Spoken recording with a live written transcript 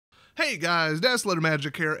Hey guys, Gaslighting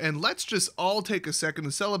Magic here, and let's just all take a second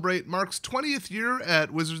to celebrate Mark's 20th year at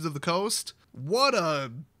Wizards of the Coast. What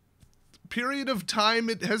a period of time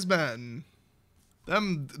it has been.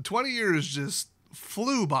 Them 20 years just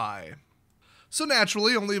flew by. So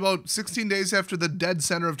naturally, only about 16 days after the dead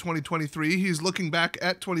center of 2023, he's looking back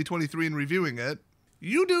at 2023 and reviewing it.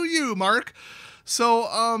 You do you, Mark.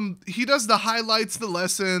 So, he does the highlights, the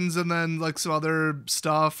lessons, and then, like, some other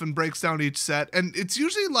stuff, and breaks down each set, and it's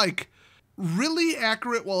usually, like, really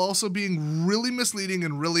accurate while also being really misleading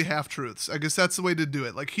and really half-truths. I guess that's the way to do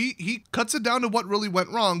it. Like, he cuts it down to what really went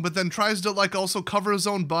wrong, but then tries to, like, also cover his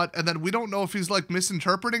own butt, and then we don't know if he's, like,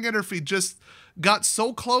 misinterpreting it or if he just got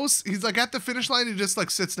so close, he's, like, at the finish line, he just, like,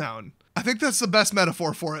 sits down. I think that's the best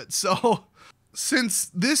metaphor for it, so... Since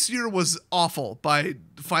this year was awful by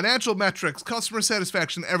financial metrics, customer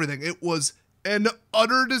satisfaction, everything, it was an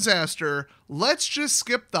utter disaster. Let's just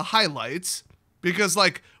skip the highlights because,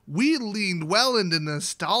 like, we leaned well into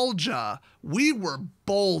nostalgia. We were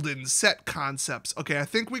bold in set concepts. Okay, I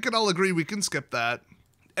think we can all agree we can skip that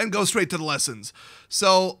and go straight to the lessons.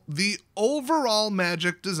 So the overall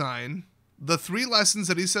Magic design, the 3 lessons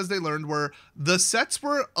that he says they learned were the sets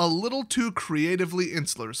were a little too creatively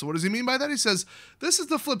insular. So what does he mean by that? He says, this is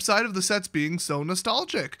the flip side of the sets being so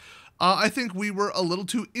nostalgic. I think we were a little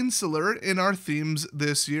too insular in our themes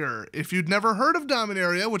this year. If you'd never heard of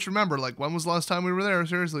Dominaria, which remember, like, when was the last time we were there?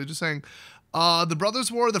 Seriously, just saying. The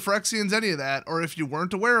Brothers War, the Phyrexians, any of that, or if you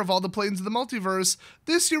weren't aware of all the planes of the multiverse,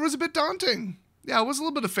 this year was a bit daunting. Yeah, it was a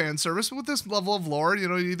little bit of fan service, but with this level of lore, you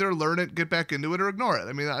know, you either learn it, get back into it, or ignore it.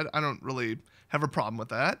 I mean, I don't really have a problem with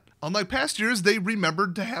that. Unlike past years, they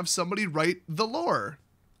remembered to have somebody write the lore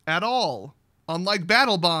at all. Unlike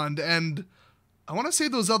Battle Bond and I want to say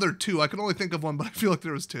those other 2. I can only think of one, but I feel like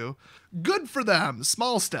there was 2. Good for them.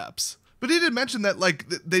 Small steps. But he did mention that, like,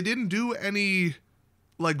 they didn't do any,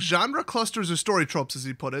 like, genre clusters or story tropes, as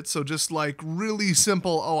he put it. So just, like, really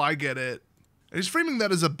simple, oh, I get it. And he's framing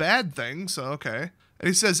that as a bad thing, so okay. And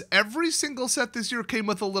he says, every single set this year came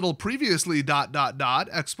with a little previously ...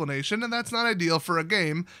 explanation, and that's not ideal for a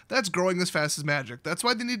game that's growing as fast as Magic. That's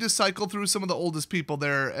why they need to cycle through some of the oldest people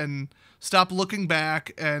there and stop looking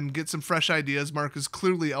back and get some fresh ideas. Mark is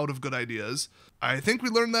clearly out of good ideas. I think we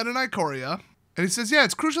learned that in Ikoria. And he says, yeah,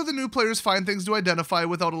 it's crucial that new players find things to identify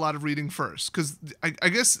without a lot of reading first. Because I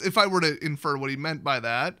guess if I were to infer what he meant by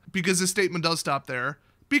that, because his statement does stop there,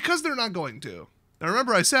 because they're not going to. Now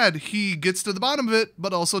remember I said he gets to the bottom of it,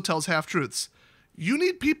 but also tells half-truths. You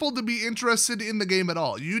need people to be interested in the game at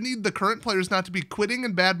all. You need the current players not to be quitting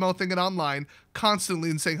and bad-mouthing it online constantly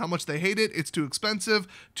and saying how much they hate it, it's too expensive,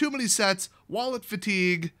 too many sets, wallet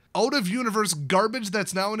fatigue, out-of-universe garbage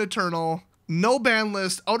that's now an Eternal, no ban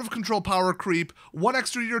list, out-of-control power creep, 1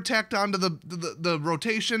 extra year tacked onto the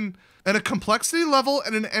rotation, and a complexity level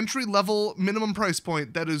and an entry-level minimum price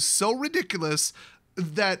point that is so ridiculous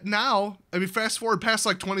that now, I mean, fast forward past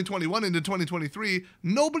like 2021 into 2023,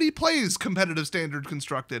 nobody plays competitive standard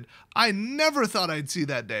constructed. I never thought I'd see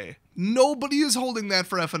that day. Nobody is holding that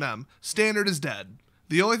for FNM. Standard is dead.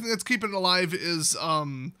 The only thing that's keeping it alive is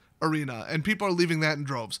Arena, and people are leaving that in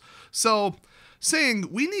droves. So, saying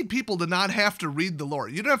we need people to not have to read the lore.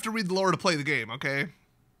 You don't have to read the lore to play the game, okay?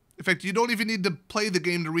 In fact, you don't even need to play the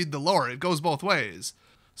game to read the lore. It goes both ways.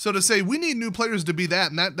 So to say, we need new players to be that,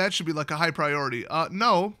 and that should be like a high priority.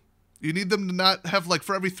 No. You need them to not have, like,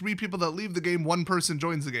 for every 3 people that leave the game, 1 person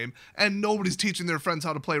joins the game. And nobody's teaching their friends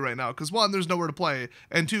how to play right now. Because 1, there's nowhere to play.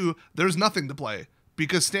 And 2, there's nothing to play.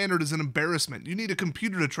 Because Standard is an embarrassment. You need a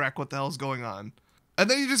computer to track what the hell's going on. And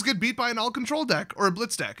then you just get beat by an all-control deck or a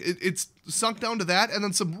blitz deck. It's sunk down to that, and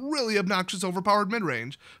then some really obnoxious overpowered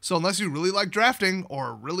mid-range. So unless you really like drafting,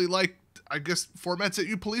 or really like, I guess, formats that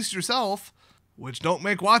you police yourself, which don't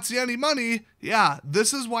make WotC any money, yeah,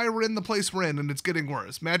 this is why we're in the place we're in, and it's getting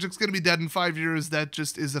worse. Magic's gonna be dead in 5 years, that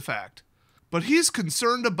just is a fact. But he's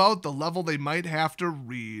concerned about the level they might have to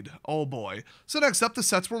read. Oh boy. So next up, the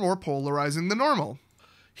sets were more polarizing than normal.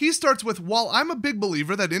 He starts with, while I'm a big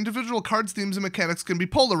believer that individual cards, themes, and mechanics can be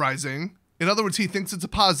polarizing, in other words, he thinks it's a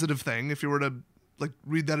positive thing, if you were to like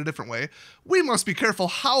read that a different way, we must be careful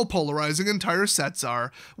how polarizing entire sets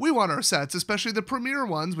are. We want our sets, especially the premier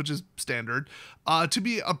ones, which is standard, to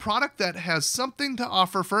be a product that has something to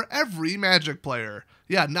offer for every Magic player.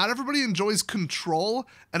 Yeah, not everybody enjoys control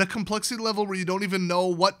at a complexity level where you don't even know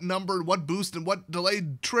what number, what boost, and what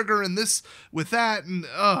delayed trigger and this with that, and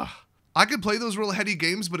I could play those real heady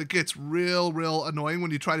games, but it gets real annoying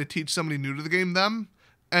when you try to teach somebody new to the game them.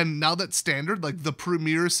 And now that Standard, like the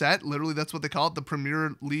Premier set, literally that's what they call it, the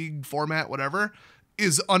Premier League format, whatever,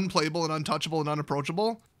 is unplayable and untouchable and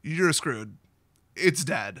unapproachable, you're screwed. It's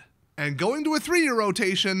dead. And going to a 3-year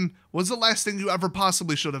rotation was the last thing you ever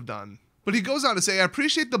possibly should have done. But he goes on to say, I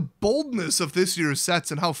appreciate the boldness of this year's sets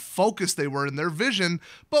and how focused they were in their vision,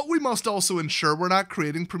 but we must also ensure we're not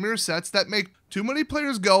creating premier sets that make too many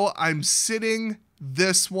players go, I'm sitting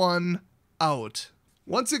this one out.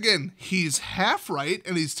 Once again, he's half right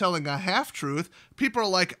and he's telling a half truth. People are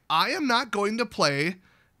like, I am not going to play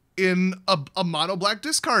in a mono black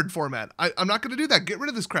discard format. I'm not going to do that. Get rid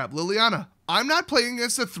of this crap. Liliana. I'm not playing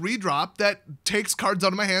against a 3-drop that takes cards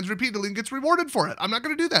out of my hands repeatedly and gets rewarded for it. I'm not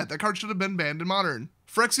going to do that. That card should have been banned in Modern.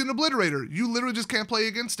 Phyrexian Obliterator. You literally just can't play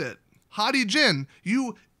against it. Hadi Jin.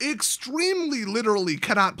 You extremely literally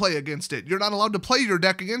cannot play against it. You're not allowed to play your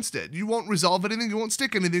deck against it. You won't resolve anything. You won't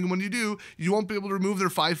stick anything. When you do, you won't be able to remove their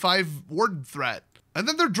 5/5 ward threat. And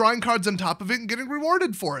then they're drawing cards on top of it and getting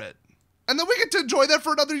rewarded for it. And then we get to enjoy that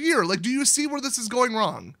for another year. Like, do you see where this is going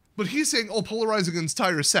wrong? But he's saying, oh, polarizing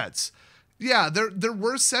entire sets. Yeah, there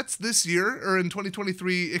were sets this year, or in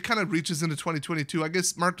 2023. It kind of reaches into 2022. I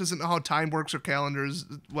guess Mark doesn't know how time works or calendars,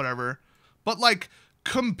 whatever. But, like,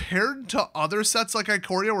 compared to other sets like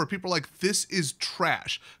Ikoria, where people are like, this is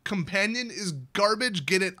trash. Companion is garbage.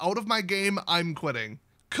 Get it out of my game. I'm quitting.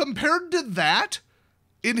 Compared to that,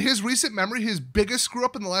 in his recent memory, his biggest screw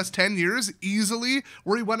up in the last 10 years, easily,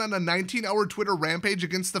 where he went on a 19-hour Twitter rampage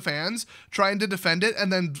against the fans, trying to defend it,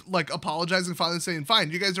 and then, like, apologizing, finally saying,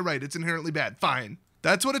 fine, you guys are right, it's inherently bad, fine.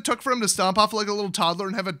 That's what it took for him to stomp off like a little toddler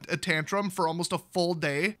and have a tantrum for almost a full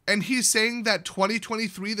day. And he's saying that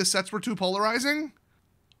 2023, the sets were too polarizing?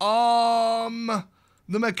 The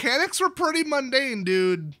mechanics were pretty mundane,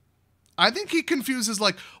 dude. I think he confuses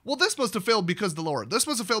like, well, this must have failed because of the lore. This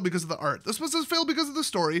must have failed because of the art. This must have failed because of the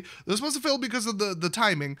story. This must have failed because of the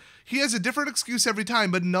timing. He has a different excuse every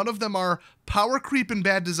time, but none of them are power creep and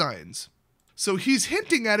bad designs. So he's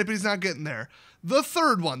hinting at it, but he's not getting there. The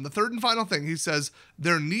third one, the third and final thing, he says,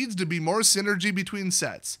 there needs to be more synergy between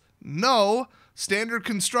sets. No, standard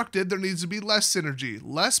constructed, there needs to be less synergy,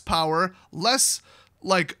 less power, less...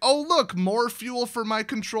 like, oh, look, more fuel for my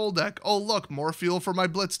control deck. Oh, look, more fuel for my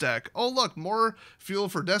blitz deck. Oh, look, more fuel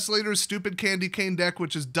for Desolator's stupid Candy Cane deck,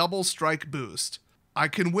 which is double strike boost. I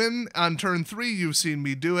can win on turn 3, you've seen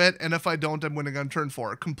me do it, and if I don't, I'm winning on turn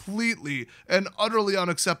 4. Completely and utterly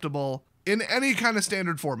unacceptable in any kind of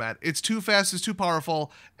standard format. It's too fast, it's too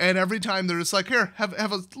powerful, and every time they're just like, here, have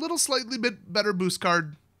a little slightly bit better boost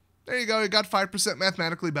card. There you go, you got 5%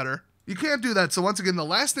 mathematically better. You can't do that. So once again, the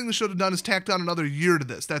last thing they should have done is tacked on another year to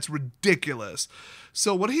this. That's ridiculous.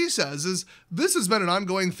 So what he says is, this has been an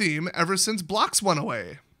ongoing theme ever since blocks went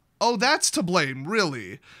away. Oh, that's to blame,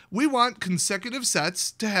 really. We want consecutive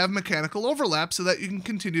sets to have mechanical overlap so that you can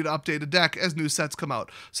continue to update a deck as new sets come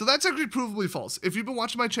out. So that's actually provably false. If you've been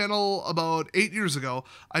watching my channel about 8 years ago,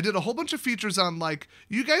 I did a whole bunch of features on like,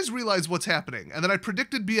 you guys realize what's happening. And then I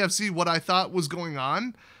predicted BFC what I thought was going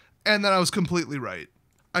on, and then I was completely right.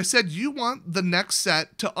 I said you want the next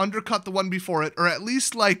set to undercut the one before it, or at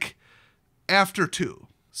least like after 2.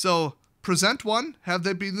 So present 1, have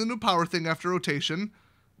that be the new power thing after rotation.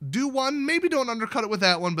 Do 1, maybe don't undercut it with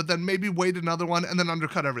that one, but then maybe wait another one and then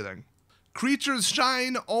undercut everything. Creatures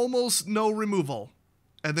shine, almost no removal.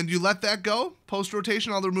 And then you let that go. Post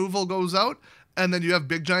rotation, all the removal goes out. And then you have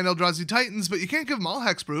big giant Eldrazi Titans, but you can't give them all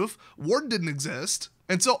hexproof. Ward didn't exist.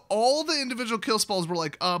 And so all the individual kill spells were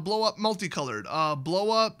like, blow up multicolored,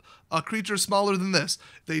 blow up a creature smaller than this.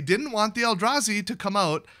 They didn't want the Eldrazi to come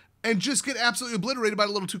out and just get absolutely obliterated by a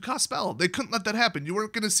little 2-cost spell. They couldn't let that happen. You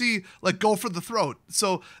weren't going to see, like, go for the throat.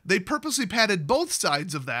 So they purposely padded both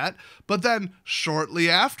sides of that, but then shortly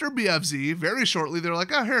after BFZ, very shortly, they're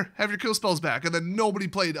like, oh, here, have your kill spells back. And then nobody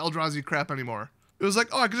played Eldrazi crap anymore. It was like,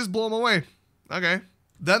 oh, I could just blow them away. Okay.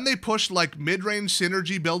 Then they pushed like mid-range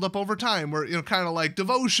synergy buildup over time where, you know, kind of like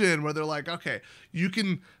Devotion, where they're like, okay, you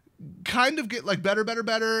can kind of get like better,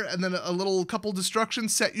 and then a little couple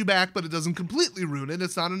destructions set you back, but it doesn't completely ruin it.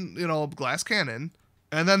 It's not an, you know, glass cannon.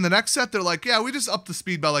 And then the next set, they're like, yeah, we just upped the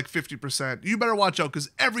speed by like 50%. You better watch out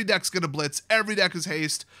because every deck's going to blitz. Every deck is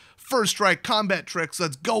haste. First strike, combat tricks.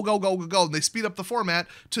 Let's go. And they speed up the format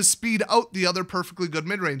to speed out the other perfectly good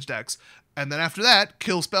mid-range decks. And then after that,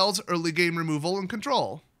 kill spells, early game removal, and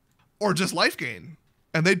control. Or just life gain.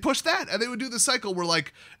 And they'd push that. And they would do the cycle where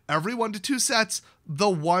like every 1 to 2 sets, the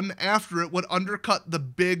one after it would undercut the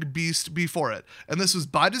big beast before it. And this was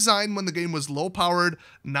by design when the game was low-powered,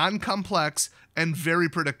 non-complex, and very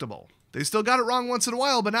predictable. They still got it wrong once in a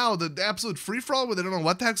while, but now the absolute free-for-all where they don't know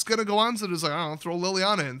what the heck's going to go on, so they're just like, I don't know, throw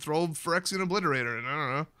Liliana in, throw Phyrexian Obliterator in, I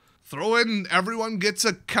don't know. Throw in everyone gets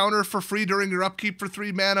a counter for free during your upkeep for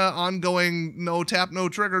 3 mana, ongoing, no tap, no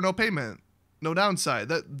trigger, no payment. No downside.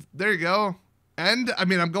 There you go. And, I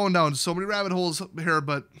mean, I'm going down so many rabbit holes here,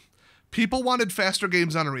 but People wanted faster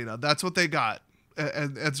games on Arena. That's what they got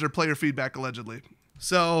as their player feedback, allegedly.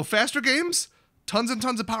 So faster games, tons and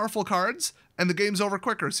tons of powerful cards, and the game's over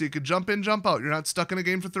quicker, so you could jump in, jump out. You're not stuck in a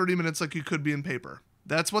game for 30 minutes like you could be in paper.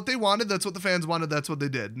 That's what they wanted. That's what the fans wanted. That's what they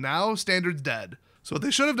did. Now, Standard's dead. So what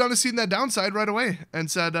they should have done is seen that downside right away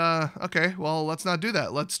and said, okay, well, let's not do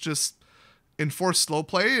that. Let's just enforce slow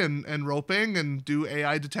play and roping and do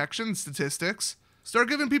AI detection statistics. Start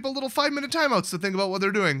giving people little 5-minute timeouts to think about what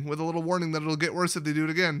they're doing with a little warning that it'll get worse if they do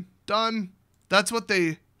it again. Done. That's what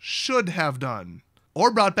they should have done.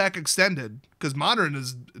 Or brought back Extended, because Modern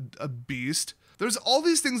is a beast. There's all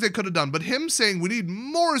these things they could have done, but him saying we need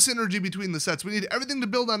more synergy between the sets, we need everything to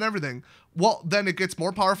build on everything, well, then it gets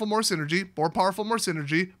more powerful, more synergy, more powerful, more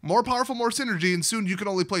synergy, more powerful, more synergy, and soon you can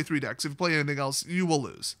only play 3 decks. If you play anything else, you will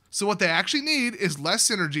lose. So what they actually need is less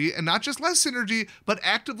synergy, and not just less synergy, but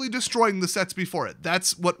actively destroying the sets before it.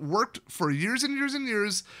 That's what worked for years and years and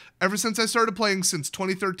years, ever since I started playing, since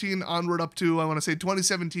 2013 onward up to, I want to say,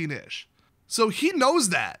 2017-ish. So he knows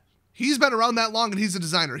that. He's been around that long and he's a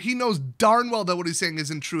designer. He knows darn well that what he's saying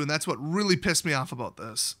isn't true, and that's what really pissed me off about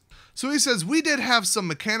this. So he says, we did have some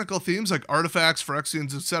mechanical themes like artifacts,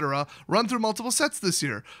 Phyrexians, etc. run through multiple sets this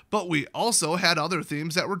year, but we also had other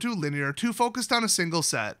themes that were too linear, too focused on a single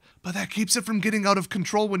set. But that keeps it from getting out of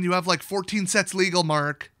control when you have like 14 sets legal,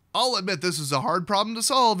 Mark. I'll admit this is a hard problem to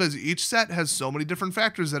solve as each set has so many different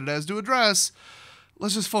factors that it has to address.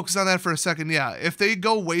 Let's just focus on that for a second. Yeah, if they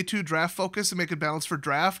go way too draft focused and make it balanced for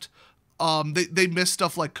draft, they miss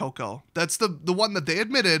stuff like Coco. That's the one that they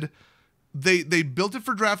admitted. They built it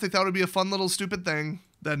for draft. They thought it would be a fun little stupid thing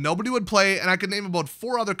that nobody would play. And I could name about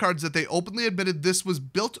 4 other cards that they openly admitted this was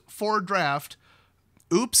built for draft.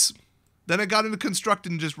 Oops. Then it got into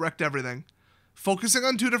constructed and just wrecked everything. Focusing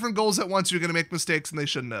on 2 different goals at once, you're going to make mistakes, and they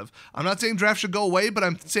shouldn't have. I'm not saying draft should go away, but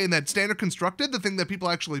I'm saying that standard constructed, the thing that people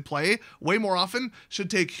actually play way more often, should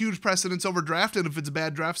take huge precedence over draft, and if it's a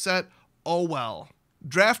bad draft set, oh well.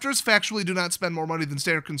 Drafters factually do not spend more money than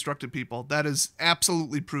standard constructed people. That is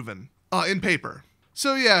absolutely proven. In paper.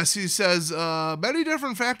 So yes, he says, many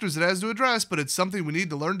different factors it has to address, but it's something we need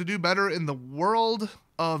to learn to do better in the world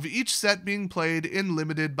of each set being played in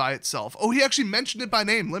Limited by itself. Oh, he actually mentioned it by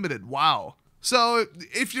name, Limited. Wow. So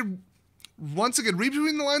if you're, once again, read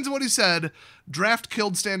between the lines of what he said, draft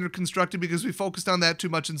killed standard constructed because we focused on that too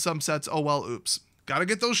much in some sets. Oh well, oops. Gotta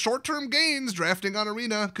get those short-term gains, drafting on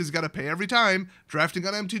Arena, because you gotta pay every time. Drafting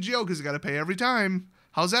on MTGO, because you gotta pay every time.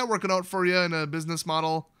 How's that working out for you in a business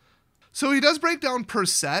model? So he does break down per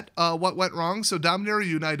set what went wrong. So Dominaria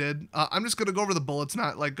United, I'm just going to go over the bullets,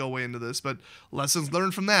 not like go way into this, but lessons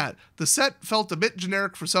learned from that. The set felt a bit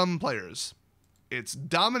generic for some players. It's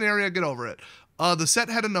Dominaria, get over it. The set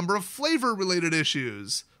had a number of flavor-related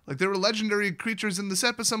issues. Like there were legendary creatures in the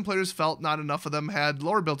set, but some players felt not enough of them had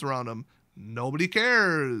lore built around them. Nobody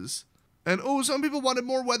cares. And oh, some people wanted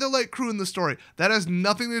more Weatherlight crew in the story. That has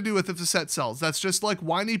nothing to do with if the set sells. That's just like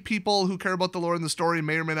whiny people who care about the lore in the story,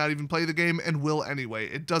 may or may not even play the game, and will anyway.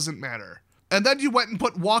 It doesn't matter. And then you went and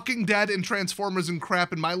put Walking Dead and Transformers and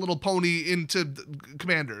crap and My Little Pony into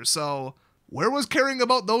Commander. So where was caring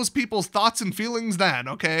about those people's thoughts and feelings then,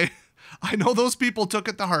 okay? I know those people took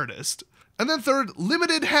it the hardest. And then third,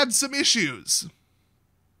 Limited had some issues.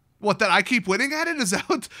 What, that I keep winning at it? Is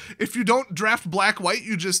that if you don't draft black-white,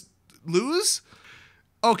 you just lose?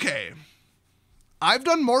 Okay. I've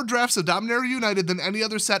done more drafts of Dominaria United than any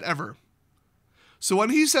other set ever. So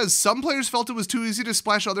when he says some players felt it was too easy to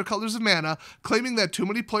splash other colors of mana, claiming that too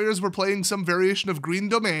many players were playing some variation of green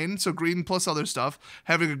domain, so green plus other stuff,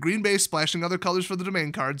 having a green base splashing other colors for the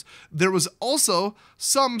domain cards, there was also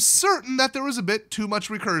some certain that there was a bit too much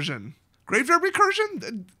recursion. Graveyard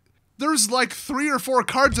recursion? There's like 3 or 4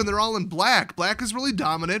 cards and they're all in black. Black is really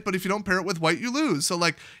dominant, but if you don't pair it with white, you lose. So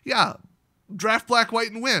like, yeah, draft black,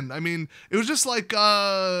 white, and win. I mean, it was just like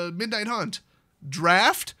Midnight Hunt.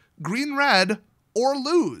 Draft, green, red, or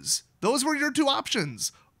lose. Those were your 2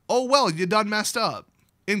 options. Oh well, you done messed up.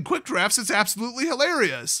 In quick drafts, it's absolutely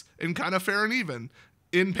hilarious and kind of fair and even.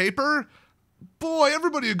 In paper, boy,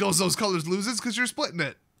 everybody who goes those colors loses because you're splitting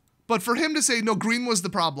it. But for him to say, no, green was the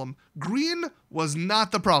problem. Green was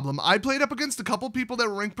not the problem. I played up against a couple people that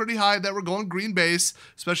were ranked pretty high that were going green base,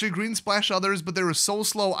 especially green splash others, but they were so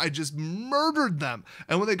slow, I just murdered them.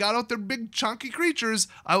 And when they got out their big chunky creatures,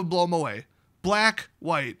 I would blow them away. Black,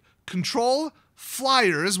 white. Control,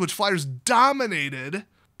 flyers, which flyers dominated,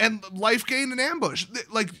 and life gain and ambush.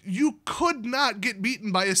 Like, you could not get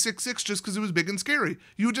beaten by a 6/6 just because it was big and scary.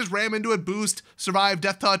 You would just ram into it, boost, survive,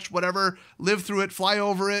 death touch, whatever, live through it, fly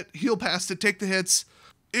over it, heal past it, take the hits.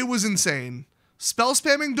 It was insane. Spell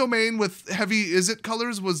spamming domain with heavy is-it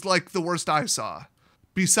colors was like the worst I saw.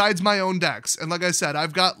 besides my own decks. And like I said,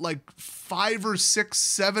 I've got like 5 or 6,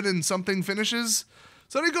 7 and something finishes.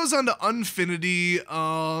 So then he goes on to Unfinity.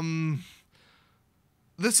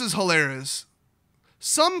 This is hilarious.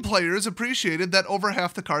 Some players appreciated that over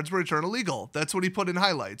half the cards were Eternal Legal. That's what he put in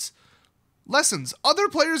highlights. Lessons. Other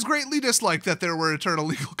players greatly disliked that there were Eternal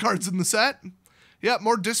Legal cards in the set. Yeah,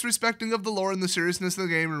 more disrespecting of the lore and the seriousness of the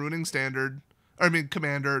game and ruining Commander.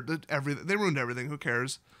 Everything. They ruined everything. Who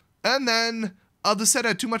cares? And then the set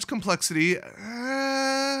had too much complexity.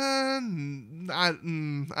 I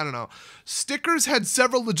don't know. Stickers had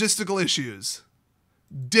several logistical issues.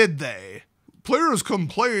 Did they? Players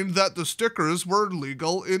complained that the stickers were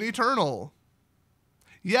legal in Eternal.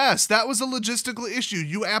 Yes, that was a logistical issue,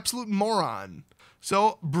 you absolute moron.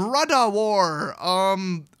 So, Brother War,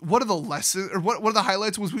 what are the lessons, or what are the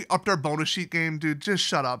highlights? Was we upped our bonus sheet game? Dude, just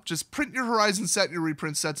shut up. Just print your Horizon set and your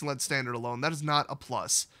reprint sets and let Standard alone. That is not a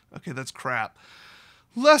plus. Okay, that's crap.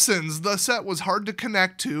 Lessons, the set was hard to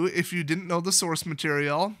connect to if you didn't know the source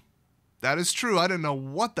material. That is true, I didn't know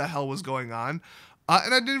what the hell was going on.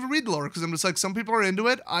 And I didn't even read the lore because I'm just like, some people are into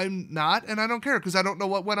it, I'm not, and I don't care because I don't know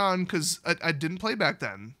what went on because I didn't play back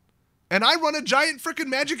then. And I run a giant freaking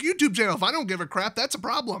Magic YouTube channel. If I don't give a crap, that's a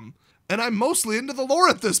problem. And I'm mostly into the lore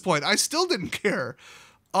at this point. I still didn't care.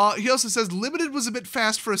 He also says, Limited was a bit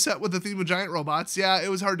fast for a set with a theme of giant robots. Yeah, it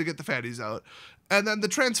was hard to get the fatties out. And then the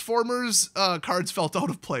Transformers cards felt out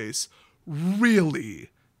of place. Really?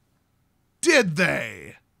 Did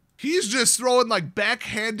they? He's just throwing like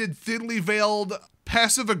backhanded, thinly veiled,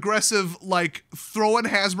 passive-aggressive, like, throwing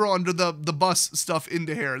Hasbro under the bus stuff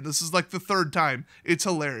into here. This is, like, the 3rd time. It's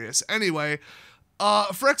hilarious. Anyway,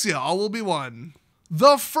 Phyrexia, all will be one.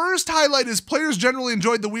 The first highlight is players generally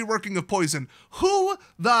enjoyed the reworking of Poison. Who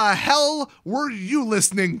the hell were you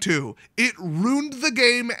listening to? It ruined the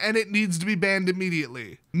game, and it needs to be banned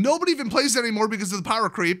immediately. Nobody even plays it anymore because of the power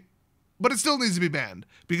creep, but it still needs to be banned.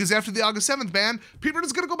 Because after the August 7th ban, people are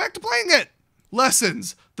just going to go back to playing it.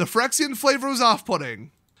 Lessons. The Phyrexian flavor was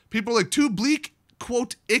off-putting. People were like, too bleak,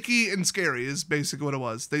 quote, icky, and scary is basically what it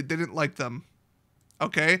was. They didn't like them.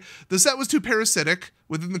 Okay? The set was too parasitic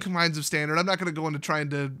within the confines of Standard. I'm not going to go into trying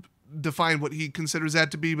to define what he considers that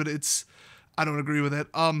to be, but I don't agree with it.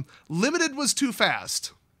 Limited was too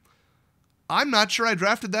fast. I'm not sure I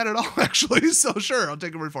drafted that at all, actually, so sure, I'll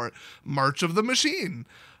take a word for it. March of the Machine.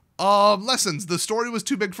 Lessons. The story was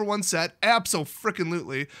too big for one set.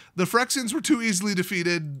 Abso-frickin-lutely. The Phyrexians were too easily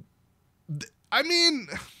defeated. I mean,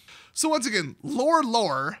 so once again,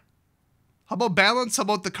 lore. How about balance? How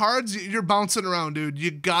about the cards? You're bouncing around, dude.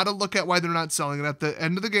 You gotta look at why they're not selling it. At the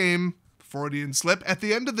end of the game, Freudian slip, at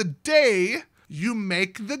the end of the day, you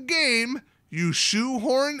make the game, you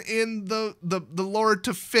shoehorn in the lore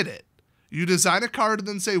to fit it. You design a card and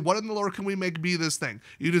then say, what in the lore can we make be this thing?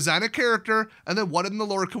 You design a character, and then what in the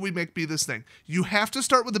lore can we make be this thing? You have to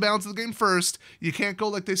start with the balance of the game first. You can't go,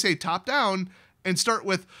 like they say, top down, and start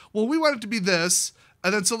with, well, we want it to be this,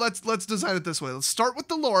 and then so let's design it this way. Let's start with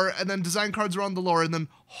the lore, and then design cards around the lore, and then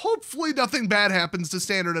hopefully nothing bad happens to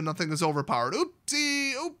Standard and nothing is overpowered.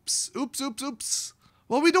 Oopsie, oops.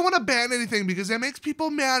 Well, we don't want to ban anything because that makes people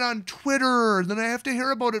mad on Twitter. Then I have to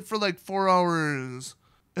hear about it for like 4 hours.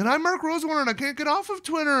 And I'm Mark Rosewater, and I can't get off of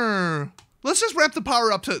Twitter. Let's just ramp the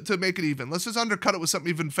power up to make it even. Let's just undercut it with something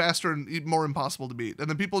even faster and even more impossible to beat. And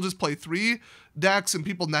then people just play 3 decks, and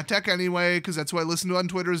people net deck anyway, because that's who I listen to on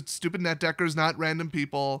Twitter is stupid net deckers, not random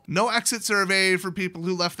people. No exit survey for people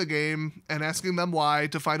who left the game, and asking them why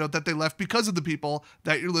to find out that they left because of the people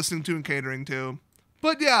that you're listening to and catering to.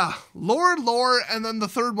 But yeah, lore, and then the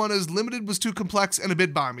third one is Limited was too complex and a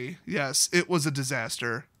bit bomby. Yes, it was a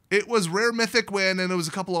disaster. It was rare mythic win, and it was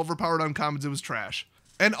a couple overpowered uncommons. It was trash.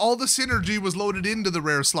 And all the synergy was loaded into the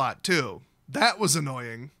rare slot, too. That was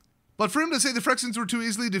annoying. But for him to say the Phyrexians were too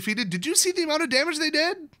easily defeated, did you see the amount of damage they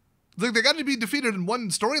did? Like, they got to be defeated in one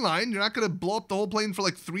storyline. You're not going to blow up the whole plane for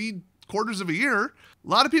like 3/4 of a year. A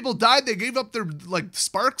lot of people died. They gave up their, like,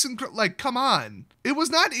 sparks and, like, come on. It was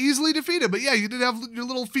not easily defeated, but yeah, you did have your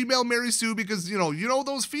little female Mary Sue because, you know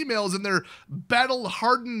those females and their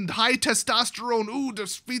battle-hardened, high testosterone, ooh,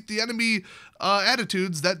 defeat the enemy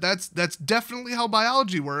attitudes. That's definitely how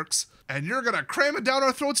biology works. And you're gonna cram it down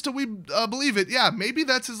our throats till we believe it. Yeah, maybe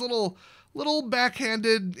that's his little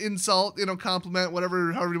backhanded insult, compliment,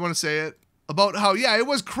 whatever, however you want to say it. About how, yeah, it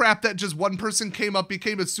was crap that just one person came up,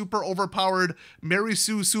 became a super overpowered Mary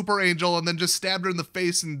Sue super angel, and then just stabbed her in the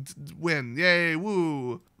face and win. Yay,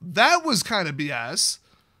 woo. That was kind of BS.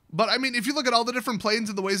 But, I mean, if you look at all the different planes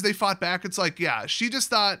and the ways they fought back, it's like, yeah, she just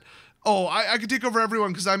thought Oh, I can take over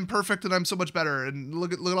everyone because I'm perfect and I'm so much better. And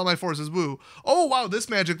look at all my forces. Woo. Oh, wow, this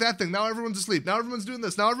magic, that thing. Now everyone's asleep. Now everyone's doing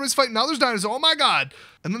this. Now everyone's fighting. Now there's dinosaurs. Oh, my God.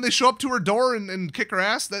 And then they show up to her door and kick her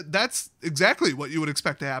ass. That's exactly what you would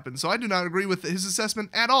expect to happen. So I do not agree with his assessment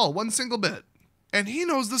at all. One single bit. And he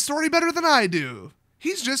knows the story better than I do.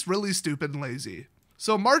 He's just really stupid and lazy.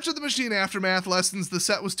 So March of the Machine Aftermath lessons, the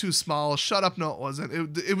set was too small. Shut up, no it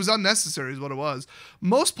wasn't. It was unnecessary is what it was.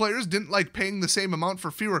 Most players didn't like paying the same amount for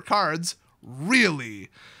fewer cards. Really.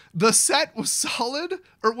 The set was solid,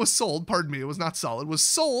 or was sold, pardon me, it was not solid, was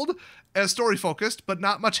sold as story focused, but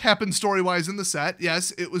not much happened story-wise in the set. Yes,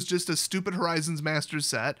 it was just a stupid Horizons Masters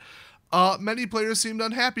set. Many players seemed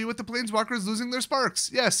unhappy with the Planeswalkers losing their sparks.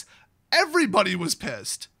 Yes, everybody was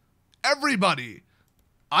pissed. Everybody.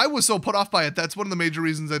 I was so put off by it. That's one of the major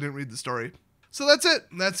reasons I didn't read the story. So that's it.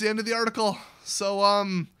 That's the end of the article. So,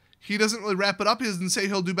 he doesn't really wrap it up. He doesn't say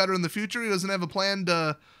he'll do better in the future. He doesn't have a plan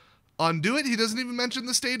to undo it. He doesn't even mention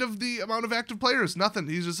the state of the amount of active players. Nothing.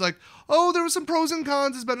 He's just like, oh, there were some pros and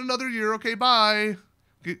cons. It's been another year. Okay, bye.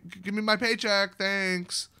 Give me my paycheck.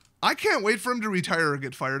 Thanks. I can't wait for him to retire or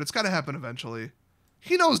get fired. It's got to happen eventually.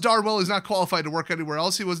 He knows darn well he's not qualified to work anywhere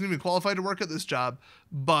else. He wasn't even qualified to work at this job.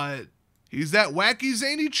 But he's that wacky,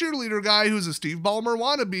 zany cheerleader guy who's a Steve Ballmer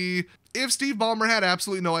wannabe. If Steve Ballmer had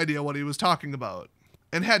absolutely no idea what he was talking about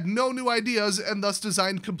and had no new ideas and thus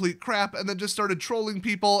designed complete crap and then just started trolling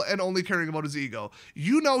people and only caring about his ego.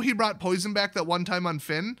 You know he brought Poison back that one time on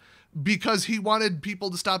Finn because he wanted people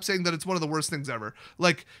to stop saying that it's one of the worst things ever.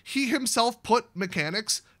 Like, he himself put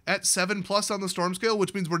mechanics at 7+ on the storm scale,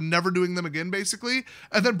 which means we're never doing them again, basically,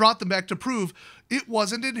 and then brought them back to prove it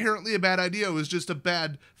wasn't inherently a bad idea, it was just a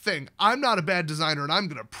bad thing. I'm not a bad designer, and I'm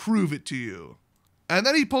gonna prove it to you. And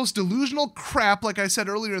then he posts delusional crap, like I said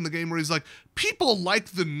earlier in the game, where he's like, people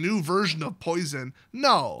like the new version of Poison.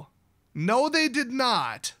 No. No, they did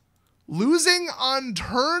not. Losing on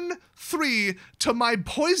turn 3 to my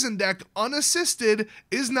Poison deck unassisted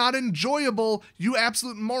is not enjoyable, you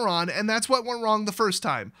absolute moron, and that's what went wrong the first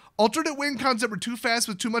time. Alternate win concept were too fast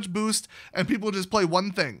with too much boost, and people just play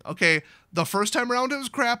one thing, okay? The first time around it was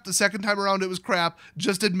crap, the second time around it was crap,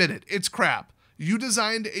 just admit it, it's crap. You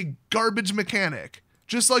designed a garbage mechanic.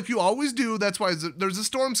 Just like you always do, that's why there's a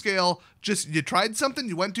storm scale. Just, you tried something,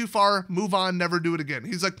 you went too far, move on, never do it again.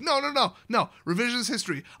 He's like, no, revisionist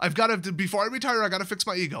history. I've got to, before I retire, I got to fix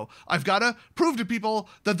my ego. I've got to prove to people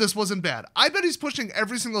that this wasn't bad. I bet he's pushing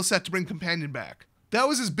every single set to bring Companion back. That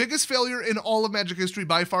was his biggest failure in all of Magic history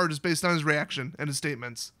by far, just based on his reaction and his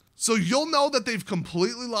statements. So you'll know that they've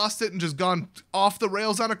completely lost it and just gone off the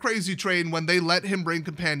rails on a crazy train when they let him bring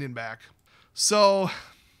Companion back. So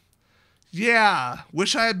yeah,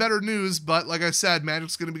 wish I had better news, but like I said,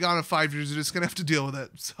 Magic's going to be gone in 5 years. You're just going to have to deal with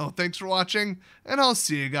it. So thanks for watching, and I'll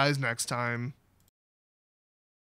see you guys next time.